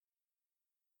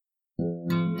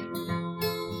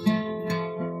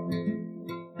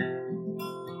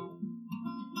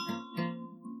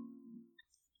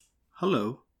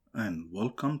Hello, and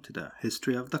welcome to the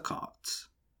History of the Gods,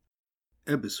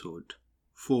 Episode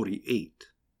 48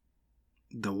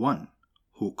 The One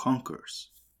Who Conquers.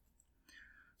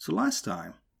 So, last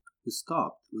time we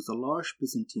stopped with a large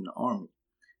Byzantine army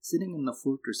sitting in the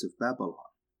fortress of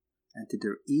Babylon, and to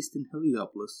their east in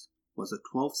Heliopolis was a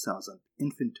 12,000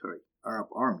 infantry Arab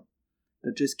army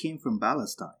that just came from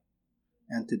Palestine,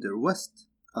 and to their west,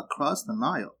 across the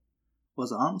Nile,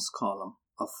 was Amr's column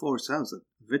of 4,000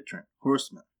 veteran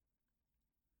horsemen.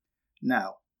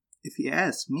 Now, if you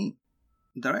ask me,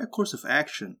 the right course of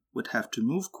action would have to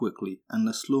move quickly, and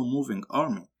the slow-moving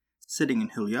army sitting in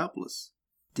Heliopolis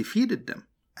defeated them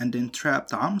and then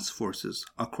trapped Amr's forces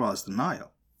across the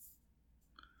Nile.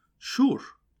 Sure,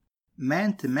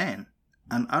 man to man,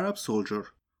 an Arab soldier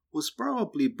was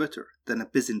probably better than a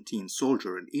Byzantine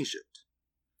soldier in Egypt,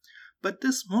 but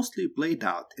this mostly played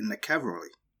out in the cavalry.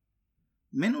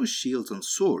 Men with shields and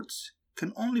swords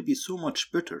can only be so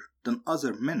much better than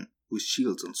other men with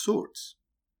shields and swords.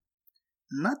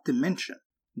 Not to mention,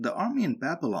 the army in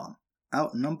Babylon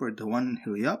outnumbered the one in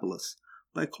Heliopolis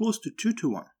by close to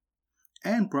 2-1,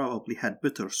 and probably had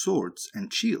better swords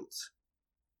and shields.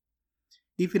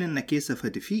 Even in the case of a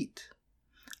defeat,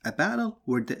 a battle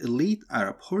where the elite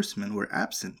Arab horsemen were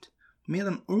absent made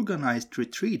an organized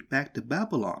retreat back to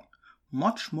Babylon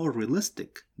much more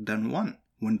realistic than one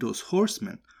when those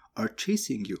horsemen are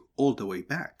chasing you all the way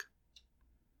back.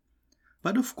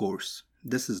 But of course,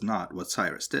 this is not what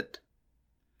Cyrus did.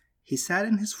 He sat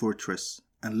in his fortress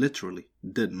and literally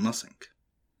did nothing.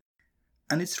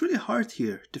 And it's really hard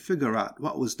here to figure out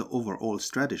what was the overall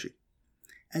strategy,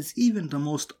 as even the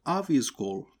most obvious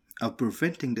goal of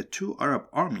preventing the two Arab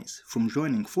armies from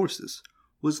joining forces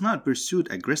was not pursued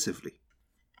aggressively.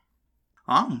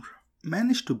 Amr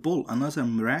managed to pull another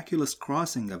miraculous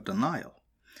crossing of the Nile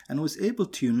and was able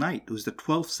to unite with the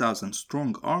 12,000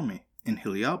 strong army in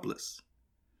Heliopolis.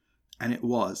 And it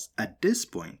was at this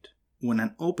point, when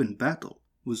an open battle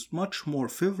was much more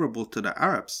favorable to the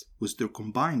Arabs with their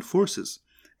combined forces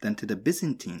than to the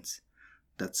Byzantines,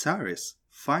 that Cyrus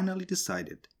finally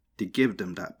decided to give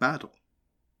them that battle.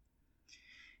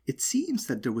 It seems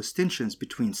that there was tensions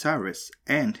between Cyrus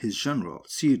and his general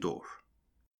Theodore.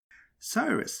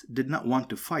 Cyrus did not want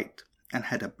to fight and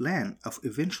had a plan of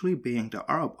eventually paying the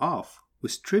Arab off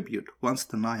with tribute once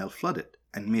the Nile flooded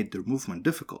and made their movement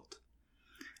difficult.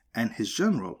 And his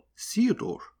general,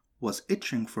 Theodore, was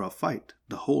itching for a fight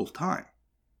the whole time.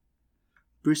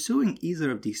 Pursuing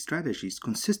either of these strategies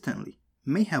consistently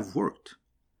may have worked,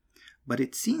 but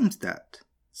it seems that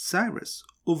Cyrus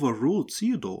overruled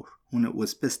Theodore when it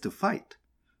was best to fight,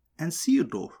 and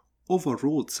Theodore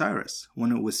overruled Cyrus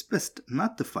when it was best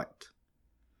not to fight.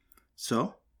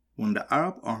 So, when the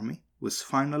Arab army was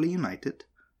finally united,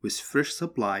 with fresh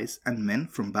supplies and men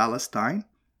from Palestine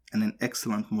and in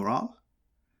excellent morale,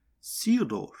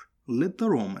 Theodore led the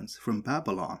Romans from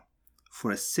Babylon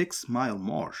for a 6-mile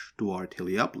march toward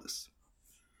Heliopolis.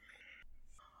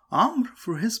 Amr,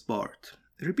 for his part,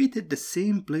 repeated the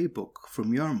same playbook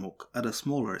from Yarmouk at a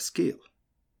smaller scale.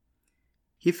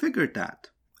 He figured that,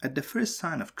 at the first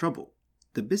sign of trouble,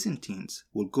 the Byzantines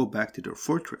would go back to their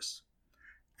fortress,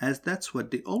 as that's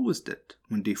what they always did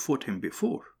when they fought him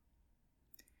before.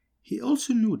 He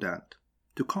also knew that,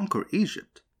 to conquer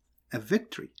Egypt, a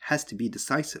victory has to be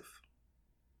decisive.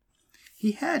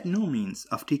 He had no means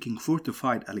of taking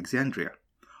fortified Alexandria,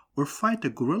 or fight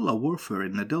a guerrilla warfare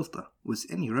in the Delta with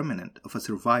any remnant of a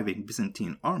surviving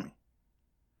Byzantine army.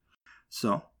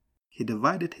 So, he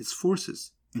divided his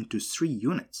forces into 3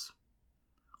 units.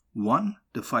 1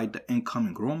 to fight the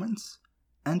incoming Romans,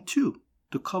 and 2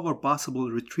 to cover possible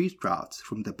retreat routes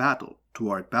from the battle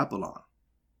toward Babylon.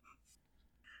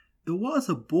 It was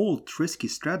a bold, risky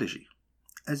strategy,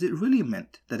 as it really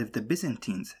meant that if the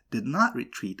Byzantines did not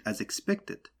retreat as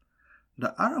expected,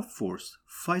 the Arab force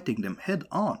fighting them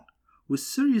head-on was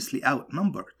seriously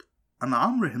outnumbered, and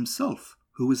Amr himself,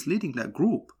 who was leading that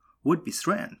group, would be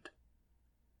stranded.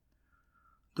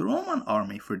 The Roman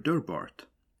army, for their part,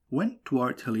 went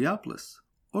toward Heliopolis,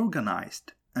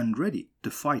 organized and ready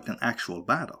to fight an actual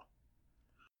battle.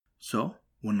 So,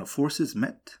 when the forces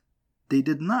met, they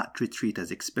did not retreat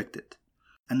as expected,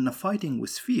 and the fighting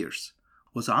was fierce,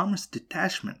 with Amr's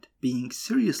detachment being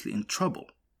seriously in trouble,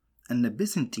 and the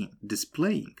Byzantine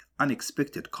displaying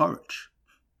unexpected courage.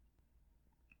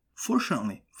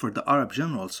 Fortunately for the Arab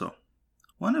generals, though,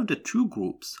 one of the 2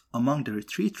 groups among the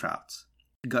retreat routes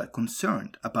got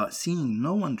concerned about seeing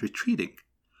no one retreating,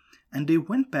 and they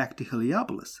went back to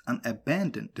Heliopolis and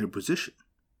abandoned their position.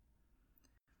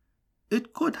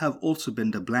 It could have also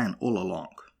been the plan all along,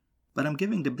 but I'm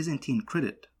giving the Byzantine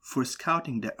credit for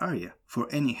scouting the area for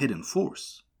any hidden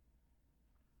force.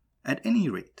 At any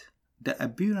rate, the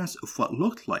appearance of what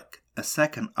looked like a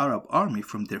second Arab army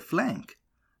from their flank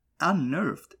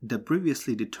unnerved the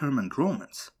previously determined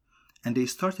Romans, and they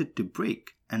started to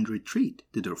break and retreat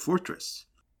to their fortress.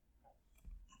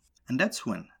 And that's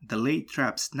when the laid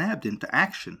trap snapped into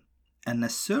action, and a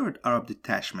third Arab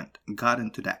detachment got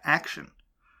into the action,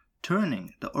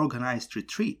 turning the organized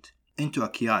retreat into a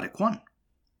chaotic one.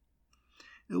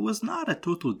 It was not a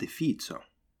total defeat, so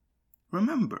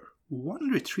remember, one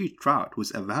retreat route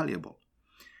was available,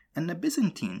 and the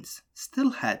Byzantines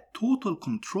still had total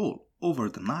control over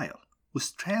the Nile,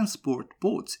 with transport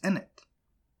boats in it.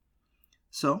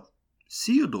 So,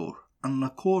 Theodore and the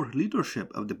core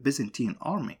leadership of the Byzantine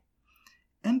army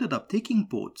ended up taking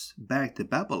boats back to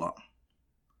Babylon.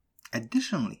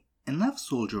 Additionally, enough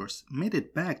soldiers made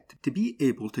it back to be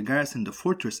able to garrison the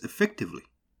fortress effectively,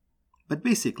 but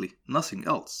basically nothing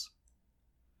else.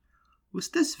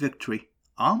 With this victory,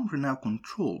 Amr now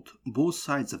controlled both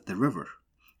sides of the river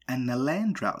and the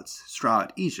land routes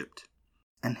throughout Egypt,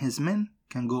 and his men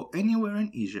can go anywhere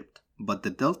in Egypt but the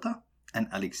Delta and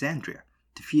Alexandria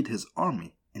to feed his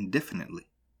army indefinitely.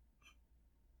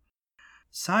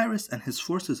 Cyrus and his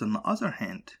forces, on the other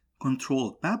hand,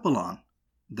 controlled Babylon,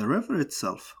 the river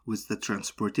itself with the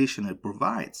transportation it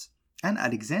provides, and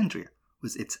Alexandria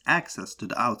with its access to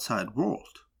the outside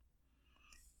world.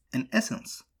 In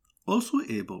essence, also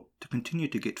able to continue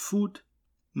to get food,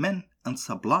 men, and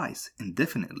supplies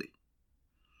indefinitely.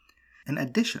 In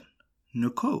addition,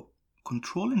 Nuko,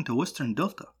 controlling the western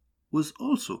delta, was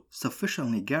also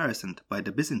sufficiently garrisoned by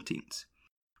the Byzantines,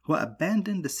 who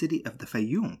abandoned the city of the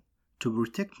Fayoum to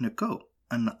protect Nuko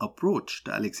and approach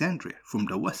to Alexandria from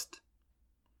the west.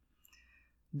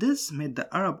 This made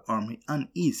the Arab army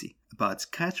uneasy about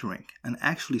scattering and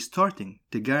actually starting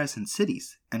to garrison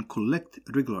cities and collect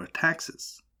regular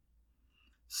taxes.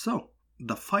 So,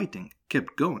 the fighting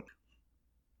kept going.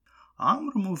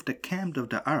 Amr moved the camp of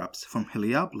the Arabs from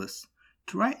Heliopolis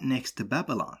to right next to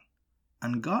Babylon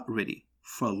and got ready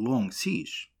for a long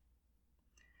siege.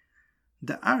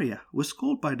 The area was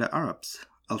called by the Arabs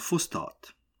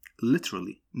Al-Fustat,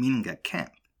 literally meaning a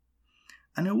camp,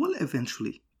 and it will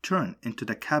eventually turn into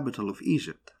the capital of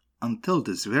Egypt until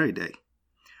this very day,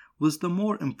 with the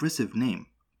more impressive name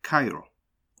Cairo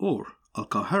or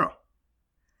Al-Qahira,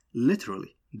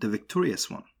 literally the victorious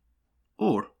one,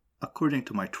 or, according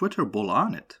to my Twitter poll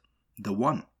on it, the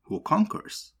one who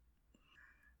conquers.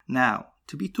 Now,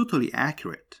 to be totally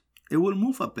accurate, it will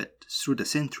move a bit through the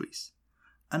centuries,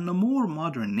 and the more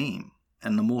modern name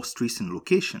and the most recent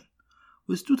location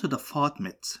was due to the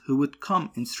Fatimids who would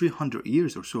come in 300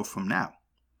 years or so from now.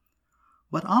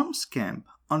 But Amr's camp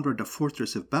under the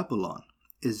fortress of Babylon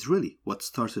is really what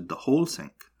started the whole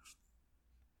thing.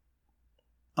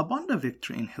 Upon the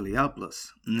victory in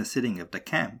Heliopolis in the sitting of the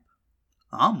camp,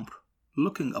 Amr,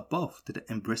 looking above to the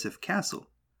impressive castle,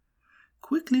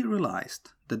 quickly realized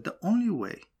that the only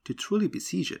way to truly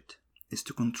besiege it is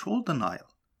to control the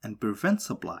Nile and prevent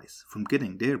supplies from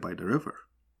getting there by the river.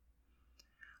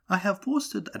 I have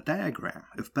posted a diagram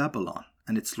of Babylon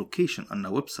and its location on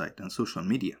the website and social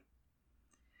media.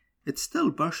 It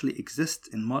still partially exists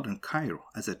in modern Cairo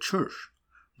as a church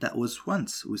that was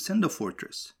once within the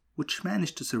fortress, which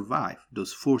managed to survive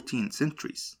those 14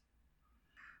 centuries.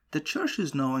 The church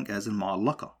is known as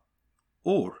Al-Mu'allaka,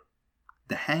 or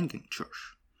the Hanging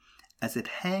Church, as it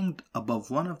hanged above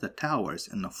one of the towers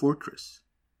in the fortress.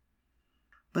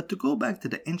 But to go back to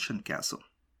the ancient castle,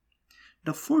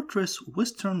 the fortress'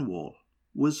 western wall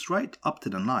was right up to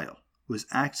the Nile, with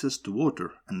access to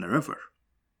water and the river.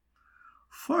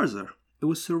 Further, it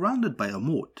was surrounded by a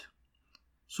moat,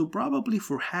 so probably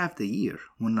for half the year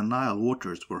when the Nile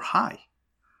waters were high,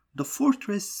 the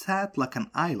fortress sat like an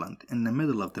island in the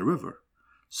middle of the river,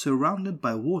 surrounded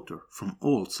by water from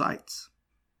all sides.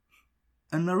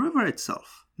 In the river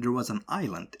itself, there was an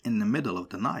island in the middle of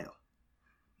the Nile,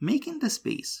 making the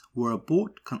space where a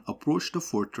boat can approach the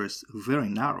fortress very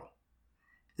narrow,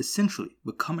 essentially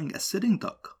becoming a sitting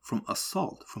duck from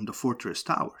assault from the fortress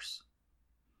towers.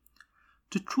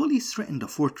 To truly threaten the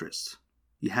fortress,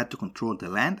 you had to control the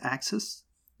land access,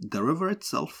 the river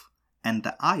itself, and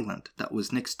the island that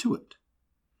was next to it.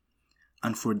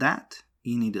 And for that,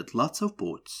 you needed lots of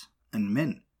boats and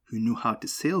men who knew how to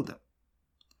sail them.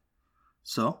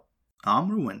 So,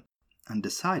 Amr went and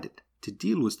decided to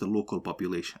deal with the local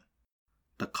population,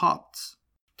 the Copts,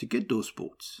 to get those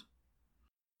boats.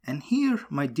 And here,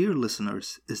 my dear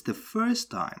listeners, is the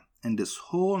first time in this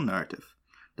whole narrative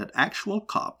that actual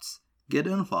Copts get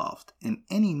involved in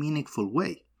any meaningful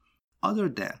way other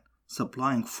than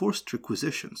supplying forced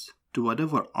requisitions to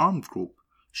whatever armed group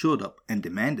showed up and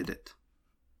demanded it.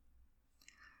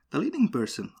 The leading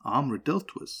person Amr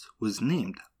dealt with was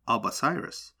named Abba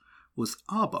Cyrus, with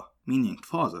Abba meaning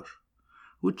father,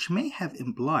 which may have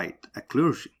implied a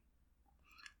clergy.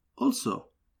 Also,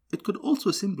 it could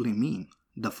also simply mean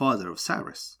the father of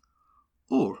Cyrus,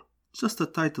 or just a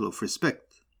title of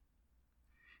respect.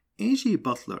 A.J.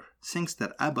 Butler thinks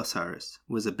that Abba Cyrus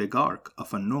was a bigarch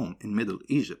of a nome in Middle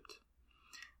Egypt,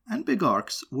 and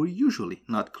bigarchs were usually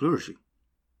not clergy.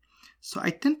 So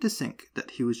I tend to think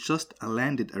that he was just a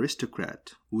landed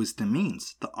aristocrat with the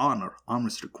means to honor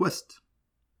Amr's request.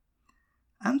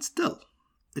 And still,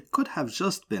 it could have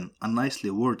just been a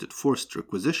nicely worded forced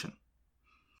requisition.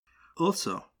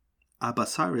 Also, Abba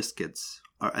Cyrus kids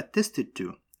are attested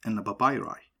to in the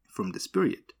papyri from this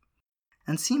period,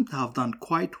 and seem to have done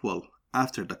quite well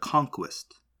after the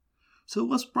conquest, so it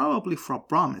was probably for a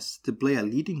promise to play a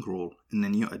leading role in the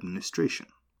new administration.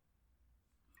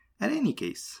 In any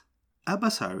case,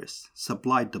 Abba Cyrus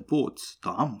supplied the boats to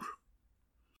Amr,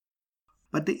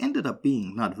 but they ended up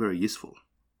being not very useful,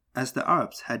 as the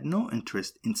Arabs had no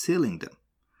interest in sailing them,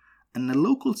 and the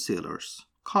local sailors,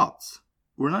 Copts,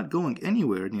 were not going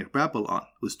anywhere near Babylon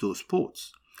with those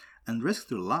boats, and risked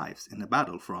their lives in a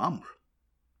battle for Amr.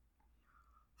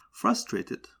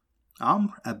 Frustrated,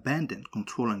 Amr abandoned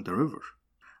controlling the river,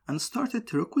 and started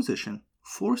to requisition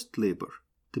forced labor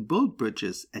to build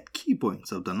bridges at key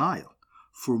points of the Nile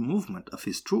for movement of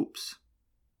his troops.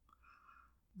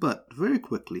 But very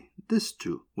quickly this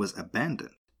too was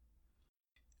abandoned.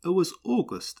 It was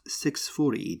August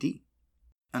 640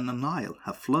 AD, and the Nile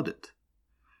had flooded,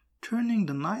 turning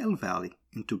the Nile Valley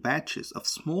into patches of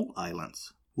small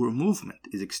islands where movement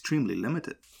is extremely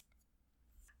limited.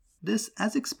 This,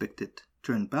 as expected,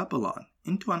 turned Babylon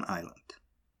into an island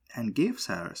and gave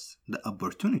Cyrus the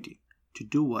opportunity to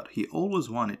do what he always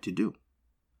wanted to do: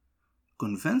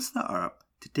 convince the Arab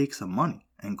to take some money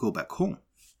and go back home.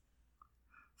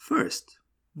 First,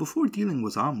 before dealing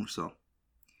with Amr,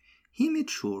 he made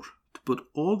sure to put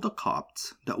all the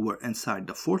Copts that were inside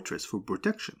the fortress for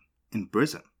protection in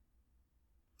prison.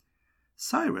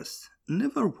 Cyrus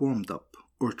never warmed up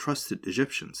or trusted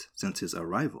Egyptians since his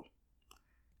arrival,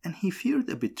 and he feared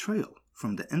a betrayal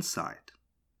from the inside.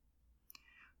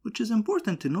 Which is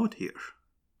important to note here.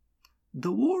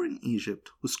 The war in Egypt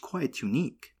was quite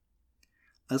unique,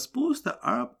 as both the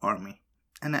Arab army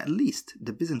and at least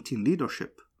the Byzantine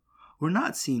leadership were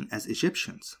not seen as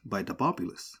Egyptians by the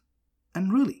populace,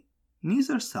 and really,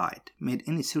 neither side made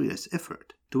any serious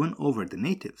effort to win over the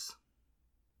natives.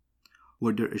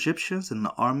 Were there Egyptians in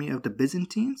the army of the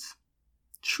Byzantines?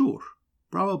 Sure,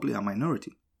 probably a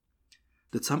minority.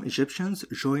 Did some Egyptians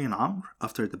join Amr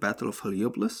after the Battle of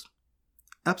Heliopolis?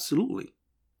 Absolutely.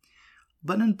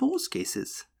 But in both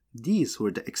cases, these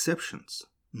were the exceptions,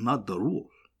 not the rule.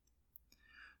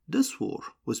 This war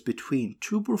was between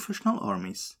two professional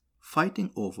armies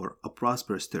fighting over a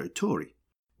prosperous territory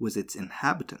with its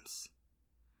inhabitants.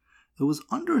 It was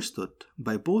understood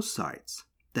by both sides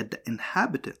that the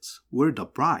inhabitants were the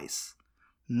prize,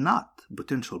 not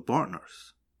potential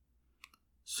partners.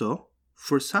 So,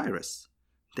 for Cyrus,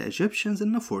 the Egyptians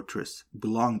in the fortress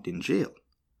belonged in jail,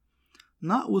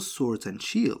 not with swords and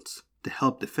shields to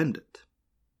help defend it.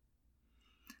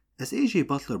 As A.J.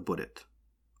 Butler put it,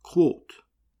 quote,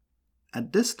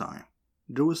 "At this time,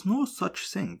 there was no such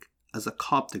thing as a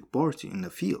Coptic party in the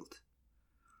field.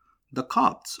 The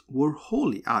Copts were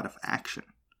wholly out of action,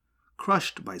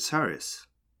 crushed by Cyrus,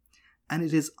 and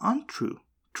it is untrue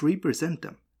to represent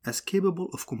them as capable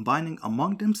of combining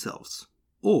among themselves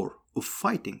or of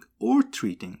fighting or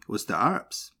treating with the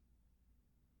Arabs."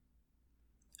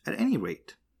 At any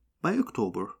rate, by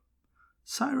October,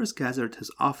 Cyrus gathered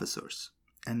his officers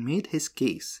and made his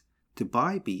case to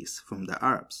buy peace from the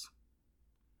Arabs.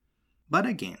 But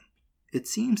again, it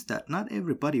seems that not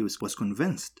everybody was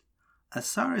convinced, as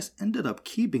Cyrus ended up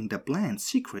keeping the plan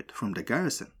secret from the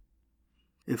garrison,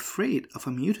 afraid of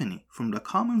a mutiny from the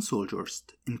common soldiers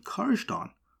encouraged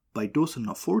on by those in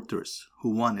the fortress who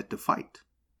wanted to fight,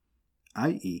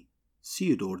 i.e.,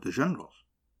 Theodore the general.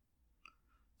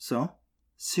 So,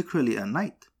 secretly at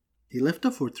night, he left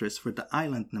the fortress for the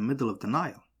island in the middle of the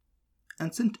Nile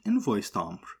and sent envoys to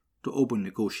Amr to open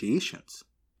negotiations.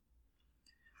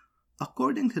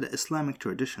 According to the Islamic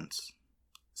traditions,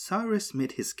 Cyrus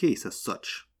made his case as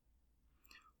such.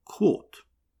 Quote,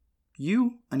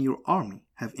 "You and your army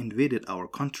have invaded our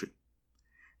country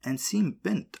and seem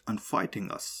bent on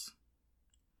fighting us.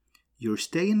 Your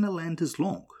stay in the land is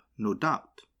long, no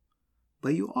doubt,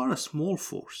 but you are a small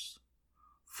force,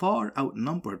 far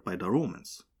outnumbered by the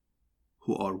Romans,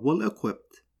 who are well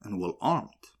equipped and well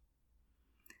armed.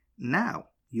 Now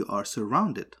you are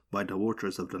surrounded by the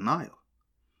waters of the Nile,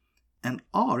 and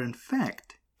are in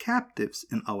fact captives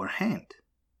in our hand.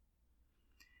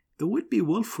 It would be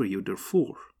well for you,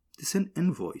 therefore, to send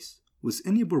envoys with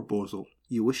any proposal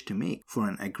you wish to make for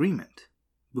an agreement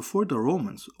before the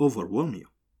Romans overwhelm you.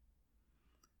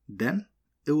 Then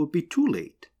it will be too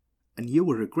late, and you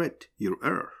will regret your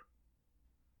error.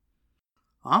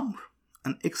 Amr,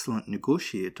 an excellent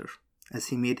negotiator, as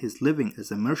he made his living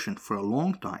as a merchant for a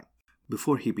long time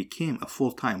before he became a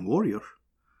full-time warrior,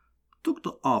 took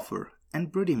the offer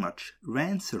and pretty much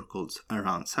ran circles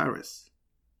around Cyrus.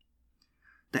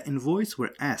 The envoys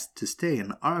were asked to stay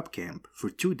in an Arab camp for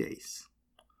 2 days,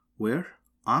 where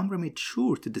Amr made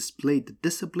sure to display the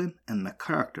discipline and the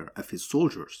character of his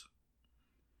soldiers.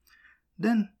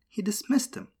 Then he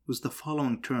dismissed them with the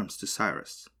following terms to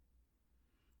Cyrus: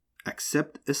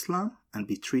 accept Islam and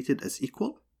be treated as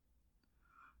equal,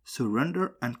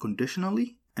 surrender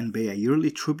unconditionally and pay a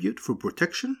yearly tribute for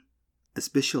protection, a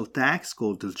special tax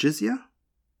called al-jizya,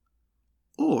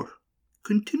 or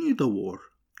continue the war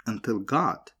until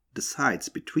God decides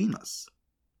between us.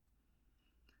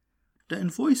 The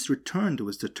envoys returned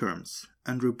with the terms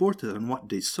and reported on what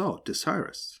they saw to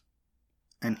Cyrus,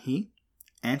 and he,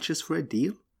 anxious for a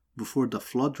deal before the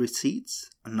flood recedes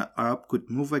and the Arab could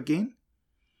move again,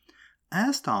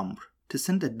 asked Amr to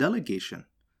send a delegation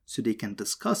so they can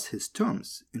discuss his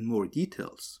terms in more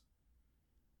details.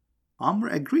 Amr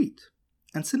agreed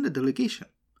and sent a delegation,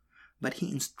 but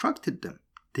he instructed them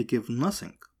to give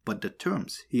nothing but the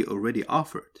terms he already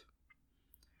offered.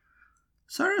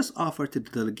 Cyrus' offer to the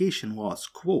delegation was,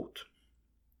 quote,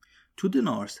 2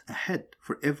 dinars a head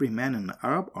for every man in the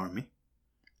Arab army,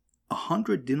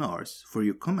 100 dinars for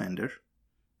your commander,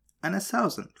 and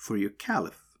 1,000 for your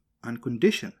caliph, on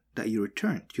condition that you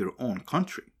return to your own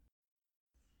country.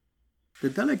 The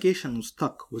delegation was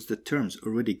stuck with the terms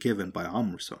already given by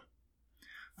Amr,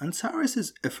 and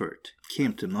Cyrus' effort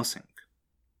came to nothing.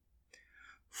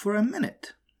 For a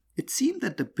minute, it seemed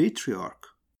that the patriarch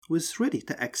was ready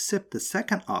to accept the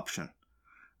second option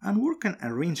and work an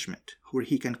arrangement where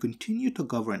he can continue to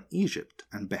govern Egypt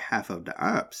on behalf of the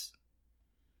Arabs.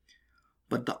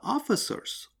 But the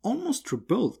officers almost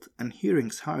rebelled on hearing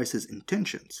Cyrus'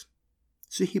 intentions,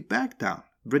 so he backed down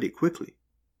pretty quickly.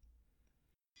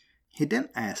 He then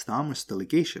asked Amr's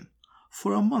delegation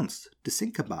for a month to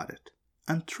think about it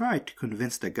and tried to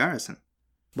convince the garrison,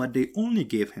 but they only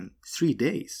gave him 3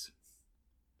 days.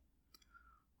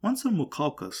 Once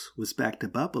Muqawqis was back to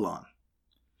Babylon,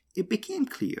 it became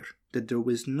clear that there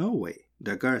was no way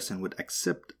the garrison would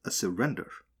accept a surrender.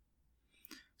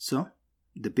 So,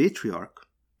 the patriarch,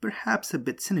 perhaps a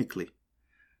bit cynically,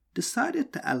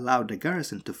 decided to allow the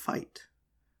garrison to fight,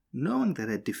 knowing that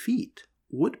a defeat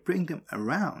would bring them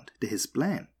around to his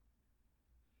plan.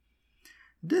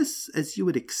 This, as you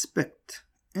would expect,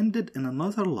 ended in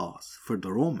another loss for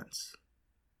the Romans.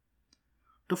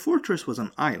 The fortress was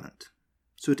an island,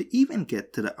 so to even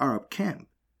get to the Arab camp,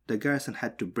 the garrison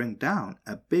had to bring down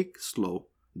a big, slow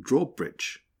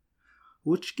drawbridge,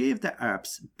 which gave the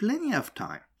Arabs plenty of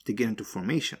time to get into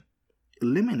formation,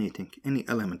 eliminating any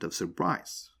element of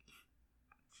surprise.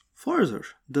 Further,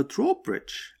 the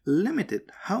drawbridge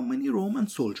limited how many Roman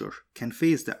soldiers can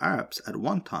face the Arabs at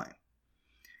one time,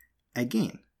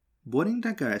 again putting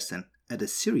the garrison at a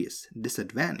serious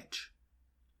disadvantage.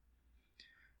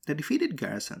 The defeated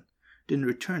garrison then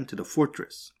returned to the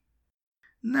fortress,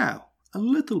 now a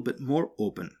little bit more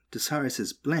open to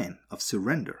Cyrus' plan of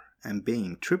surrender and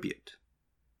paying tribute.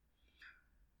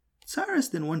 Cyrus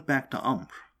then went back to Amr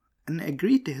and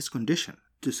agreed to his condition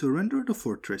to surrender the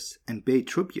fortress and pay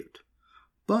tribute,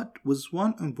 but with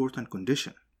one important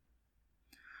condition.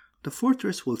 The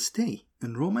fortress will stay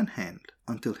in Roman hand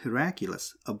until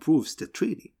Heraclius approves the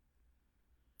treaty.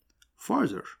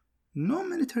 Further, no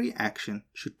military action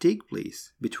should take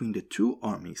place between the two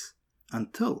armies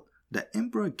until the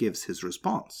emperor gives his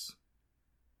response.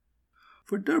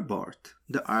 For their part,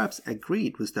 the Arabs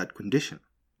agreed with that condition,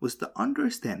 with the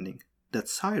understanding that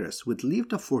Cyrus would leave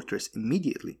the fortress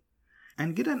immediately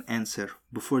and get an answer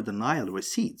before the Nile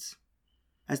recedes,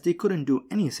 as they couldn't do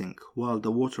anything while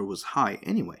the water was high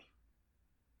anyway.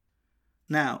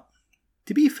 Now,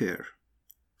 to be fair,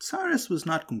 Cyrus was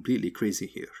not completely crazy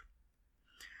here.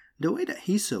 The way that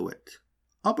he saw it,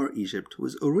 Upper Egypt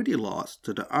was already lost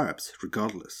to the Arabs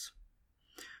regardless.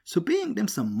 So paying them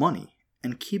some money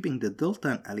and keeping the Delta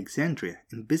and Alexandria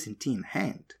in Byzantine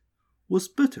hand was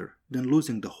better than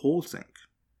losing the whole thing.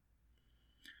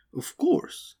 Of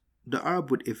course, the Arab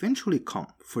would eventually come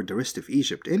for the rest of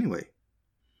Egypt anyway,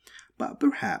 but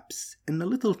perhaps in the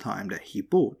little time that he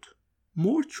bought,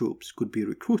 more troops could be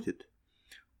recruited,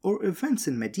 or events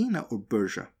in Medina or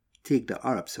Persia take the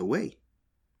Arabs away.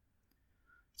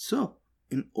 So,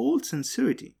 in all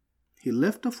sincerity, he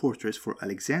left the fortress for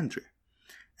Alexandria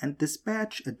and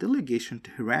dispatched a delegation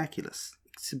to Heraclius,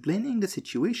 explaining the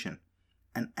situation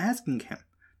and asking him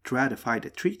to ratify the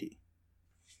treaty.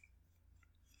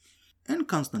 In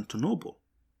Constantinople,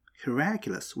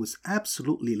 Heraclius was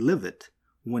absolutely livid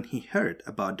when he heard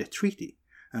about the treaty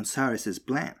and Cyrus's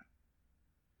plan.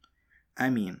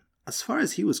 As far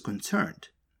as he was concerned,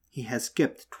 he has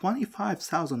kept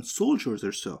 25,000 soldiers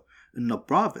or so in the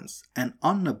province and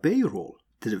on the payroll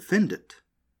to defend it.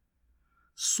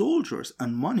 Soldiers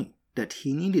and money that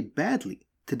he needed badly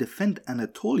to defend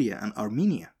Anatolia and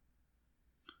Armenia.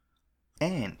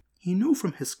 And he knew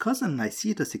from his cousin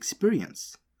Nicetas'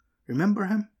 experience, remember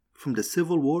him from the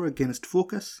civil war against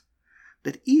Phocas,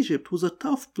 that Egypt was a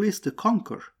tough place to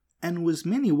conquer and with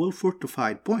many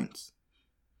well-fortified points.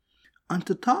 And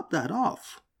to top that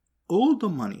off, all the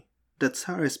money that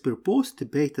Cyrus proposed to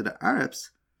pay to the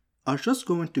Arabs are just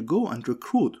going to go and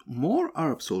recruit more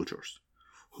Arab soldiers,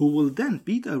 who will then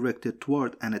be directed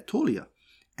toward Anatolia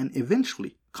and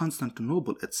eventually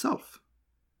Constantinople itself.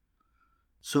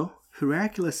 So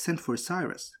Heraclius sent for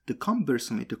Cyrus to come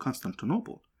personally to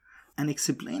Constantinople and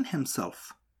explain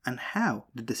himself and how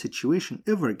did the situation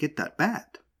ever get that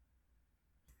bad.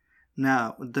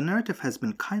 Now, the narrative has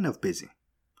been kind of busy,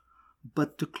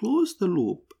 but to close the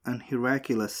loop on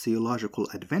Heraclius' theological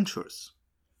adventures,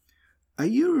 a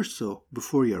year or so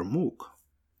before Yarmouk,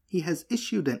 he has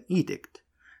issued an edict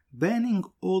banning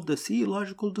all the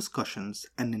theological discussions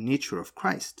and the nature of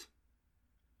Christ.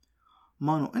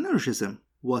 Monoenergism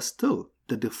was still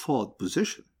the default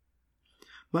position,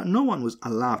 but no one was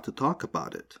allowed to talk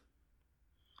about it.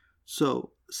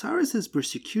 So, Cyrus's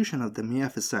persecution of the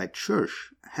Miaphysite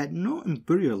church had no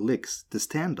imperial legs to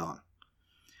stand on,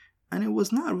 and it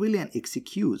was not really an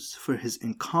excuse for his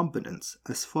incompetence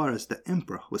as far as the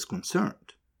emperor was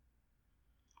concerned.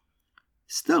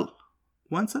 Still,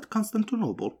 once at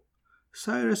Constantinople,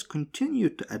 Cyrus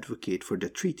continued to advocate for the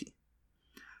treaty,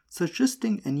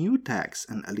 suggesting a new tax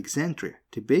on Alexandria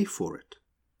to pay for it,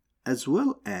 as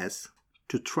well as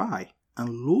to try and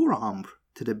lure Amr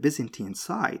to the Byzantine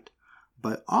side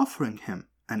by offering him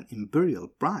an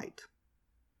imperial bride.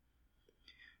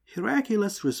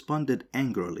 Heraclius responded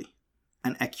angrily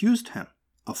and accused him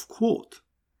of, quote,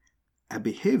 a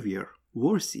behavior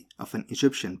worthy of an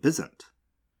Egyptian peasant,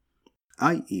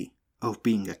 i.e., of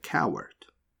being a coward.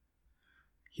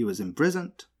 He was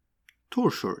imprisoned,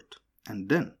 tortured, and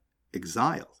then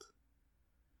exiled.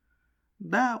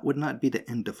 That would not be the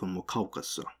end of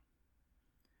Muqawqis.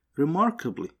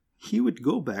 Remarkably, he would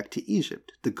go back to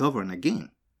Egypt to govern again.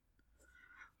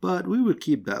 But we will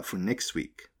keep that for next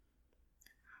week.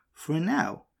 For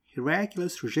now,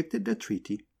 Heraclius rejected the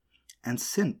treaty and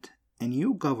sent a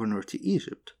new governor to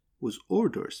Egypt with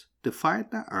orders to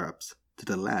fight the Arabs to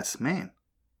the last man.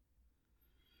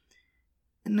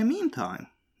 In the meantime,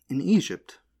 in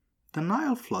Egypt, the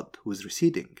Nile flood was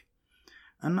receding,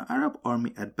 and the Arab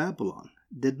army at Babylon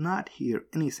did not hear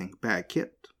anything back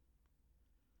yet.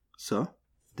 So,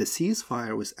 the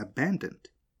ceasefire was abandoned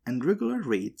and regular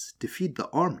raids to feed the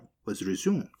army was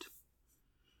resumed.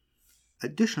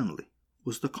 Additionally,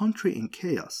 with the country in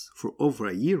chaos for over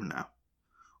a year now,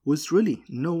 with really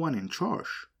no one in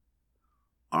charge,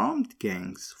 armed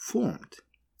gangs formed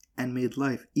and made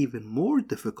life even more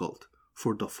difficult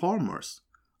for the farmers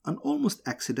and almost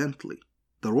accidentally,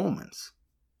 the Romans.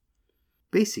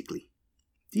 Basically,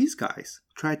 these guys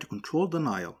tried to control the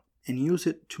Nile and use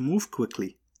it to move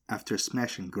quickly after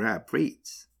smash and grab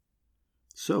raids.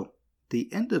 So, they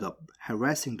ended up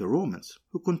harassing the Romans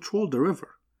who controlled the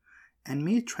river and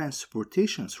made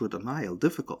transportation through the Nile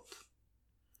difficult.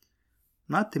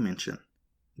 Not to mention,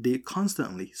 they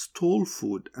constantly stole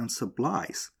food and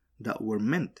supplies that were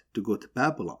meant to go to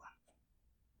Babylon.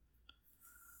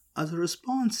 As a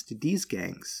response to these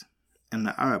gangs and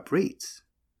the Arab raids,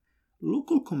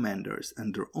 local commanders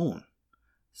and their own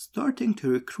starting to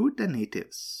recruit the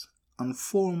natives and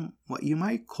form what you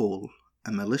might call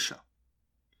a militia.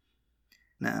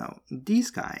 Now, these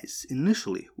guys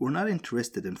initially were not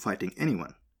interested in fighting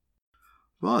anyone,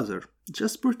 rather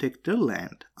just protect their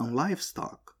land and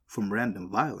livestock from random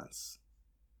violence.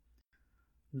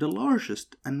 The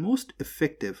largest and most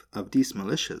effective of these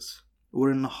militias were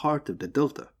in the heart of the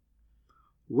Delta,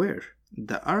 where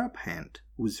the Arab hand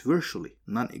was virtually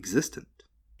non-existent.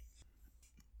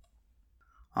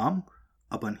 Amr,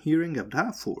 upon hearing of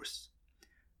that force,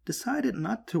 decided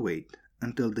not to wait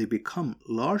until they become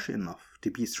large enough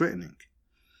to be threatening,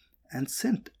 and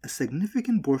sent a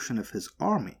significant portion of his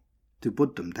army to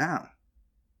put them down,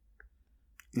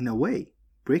 in a way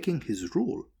breaking his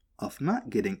rule of not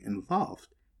getting involved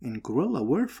in guerrilla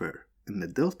warfare in the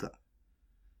Delta,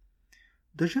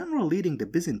 The general leading the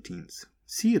Byzantines,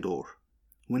 Theodore,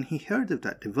 when he heard of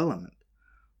that development,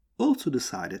 also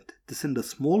decided to send a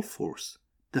small force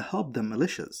to help the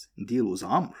militias deal with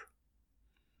Amr.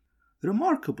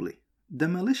 Remarkably, the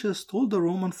militias told the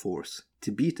Roman force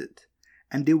to beat it,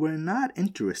 and they were not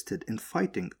interested in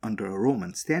fighting under a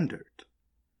Roman standard.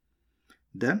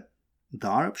 Then, the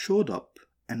Arabs showed up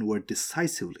and were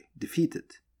decisively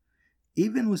defeated,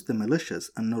 even with the militias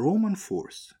and the Roman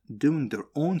force doing their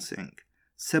own thing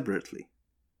separately.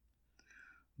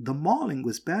 The mauling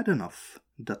was bad enough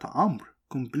that Amr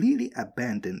completely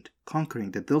abandoned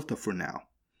conquering the Delta for now,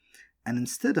 and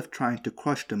instead of trying to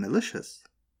crush the militias,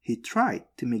 he tried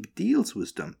to make deals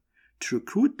with them to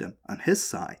recruit them on his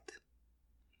side.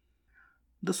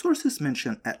 The sources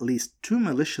mention at least 2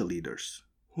 militia leaders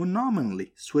who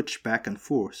nominally switched back and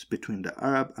forth between the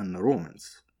Arab and the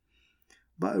Romans.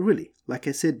 But really, like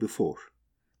I said before,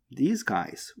 these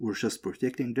guys were just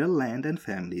protecting their land and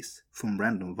families from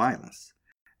random violence,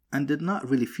 and did not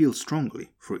really feel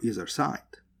strongly for either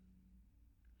side.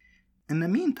 In the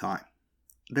meantime,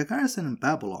 the garrison in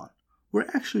Babylon were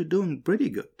actually doing pretty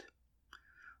good.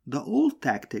 The old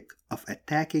tactic of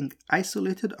attacking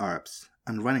isolated Arabs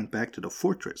and running back to the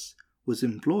fortress was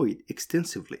employed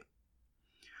extensively,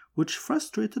 which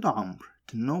frustrated Amr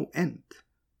to no end.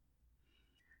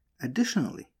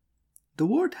 Additionally, the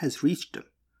word has reached him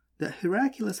that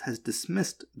Heraclius has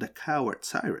dismissed the coward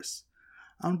Cyrus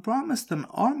and promised an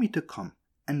army to come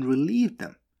and relieve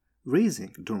them,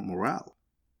 raising their morale.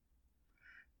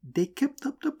 They kept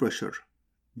up the pressure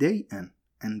day in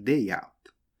and day out,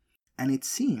 and it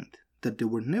seemed that they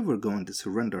were never going to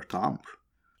surrender to Amr,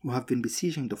 who have been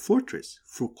besieging the fortress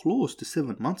for close to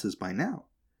 7 months by now.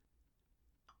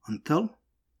 Until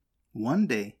one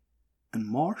day in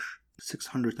March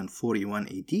 641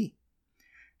 AD,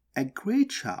 a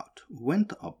great shout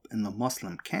went up in the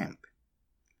Muslim camp,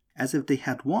 as if they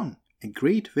had won a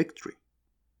great victory.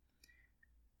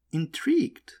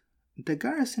 Intrigued, the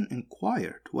garrison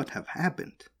inquired what had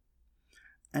happened,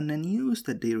 and the news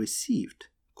that they received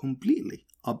completely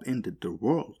upended their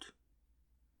world.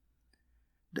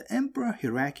 The Emperor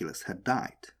Heraclius had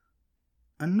died,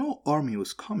 and no army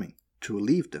was coming to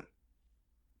relieve them.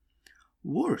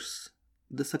 Worse,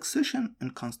 the succession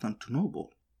in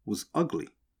Constantinople was ugly.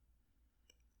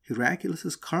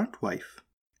 Heraclius' current wife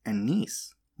and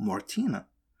niece, Martina,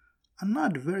 a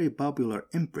not very popular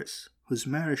empress whose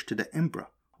marriage to the emperor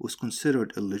was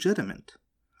considered illegitimate,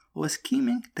 was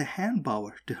scheming to hand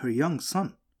power to her young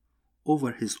son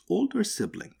over his older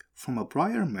sibling from a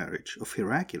prior marriage of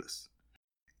Heraclius,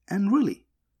 and really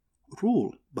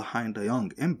rule behind the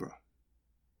young emperor.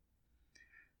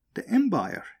 The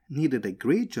empire needed a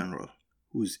great general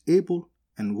who was able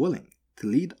and willing to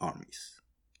lead armies.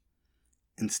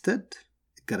 Instead,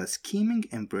 it got a scheming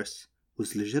empress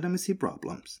with legitimacy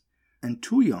problems and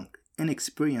 2 young,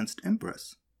 inexperienced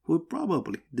emperors who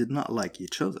probably did not like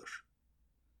each other.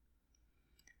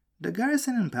 The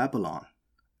garrison in Babylon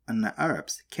and the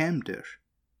Arabs camped there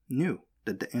knew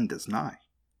that the end is nigh.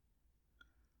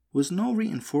 With no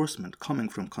reinforcement coming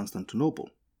from Constantinople,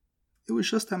 it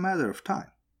was just a matter of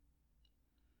time.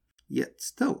 Yet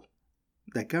still,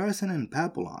 the garrison in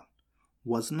Babylon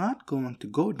was not going to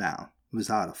go down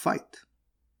without a fight.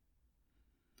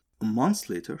 A month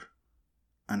later,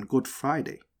 on Good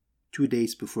Friday, 2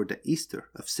 days before the Easter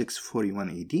of 641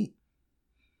 AD,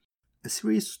 a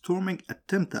serious storming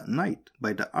attempt at night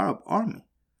by the Arab army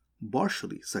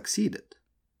partially succeeded.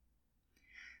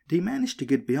 They managed to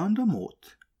get beyond the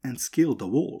moat and scale the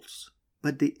walls,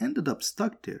 but they ended up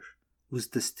stuck there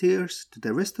with the stairs to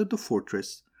the rest of the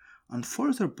fortress and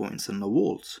further points on the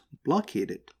walls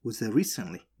blockaded with a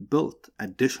recently built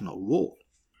additional wall.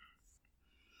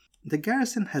 The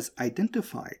garrison has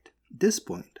identified this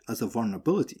point as a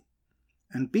vulnerability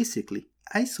and basically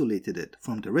isolated it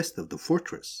from the rest of the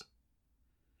fortress.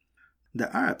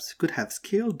 The Arabs could have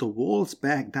scaled the walls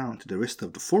back down to the rest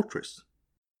of the fortress,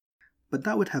 but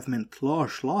that would have meant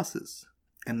large losses,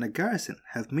 and the garrison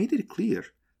have made it clear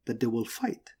that they will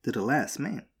fight to the last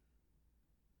man.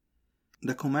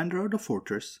 The commander of the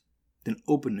fortress then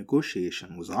opened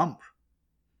negotiation with Amr.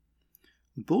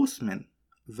 Both men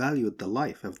valued the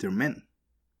life of their men,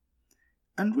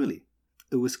 and really,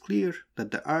 it was clear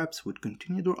that the Arabs would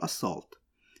continue their assault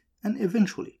and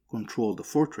eventually control the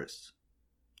fortress.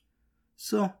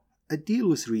 So, a deal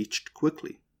was reached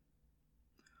quickly.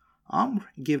 Amr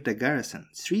gave the garrison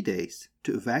 3 days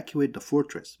to evacuate the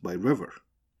fortress by river,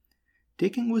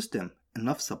 taking with them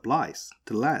enough supplies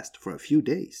to last for a few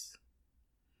days.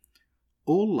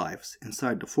 All lives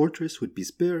inside the fortress would be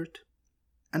spared,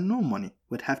 and no money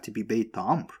would have to be paid to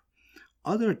Amr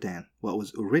other than what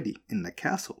was already in the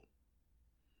castle.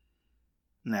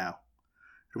 Now,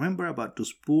 remember about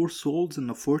those poor souls in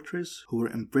the fortress who were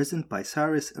imprisoned by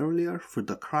Cyrus earlier for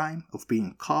the crime of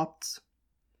being Copts?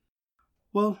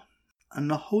 Well, on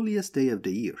the holiest day of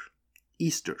the year,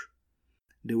 Easter,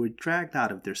 they were dragged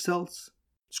out of their cells,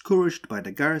 scourged by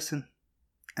the garrison,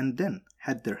 and then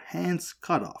had their hands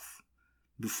cut off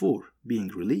before being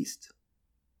released.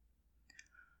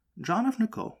 John of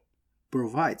Nickel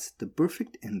provides the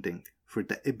perfect ending for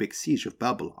the epic siege of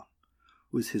Babylon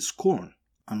with his scorn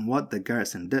on what the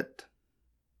garrison did.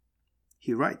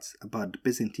 He writes about the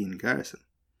Byzantine garrison,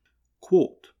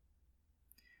 quote,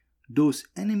 "Those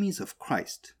enemies of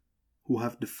Christ who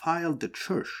have defiled the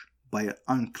church by an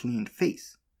unclean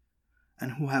faith,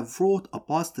 and who have wrought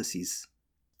apostasies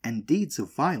and deeds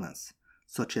of violence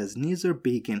such as neither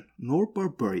pagan nor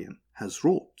barbarian has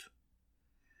wrought.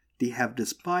 They have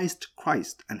despised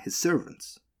Christ and his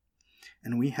servants,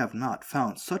 and we have not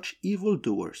found such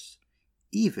evildoers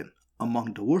even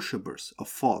among the worshippers of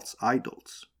false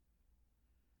idols."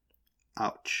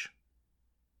 Ouch.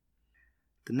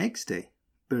 The next day,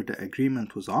 per the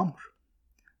agreement with Amr,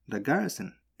 the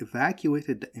garrison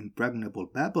evacuated the impregnable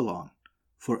Babylon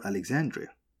for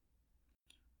Alexandria,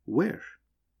 where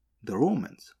the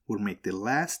Romans would make their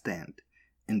last stand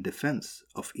in defense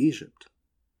of Egypt.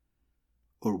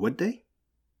 Or would they?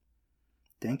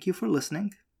 Thank you for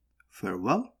listening.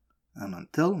 Farewell, and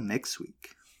until next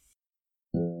week.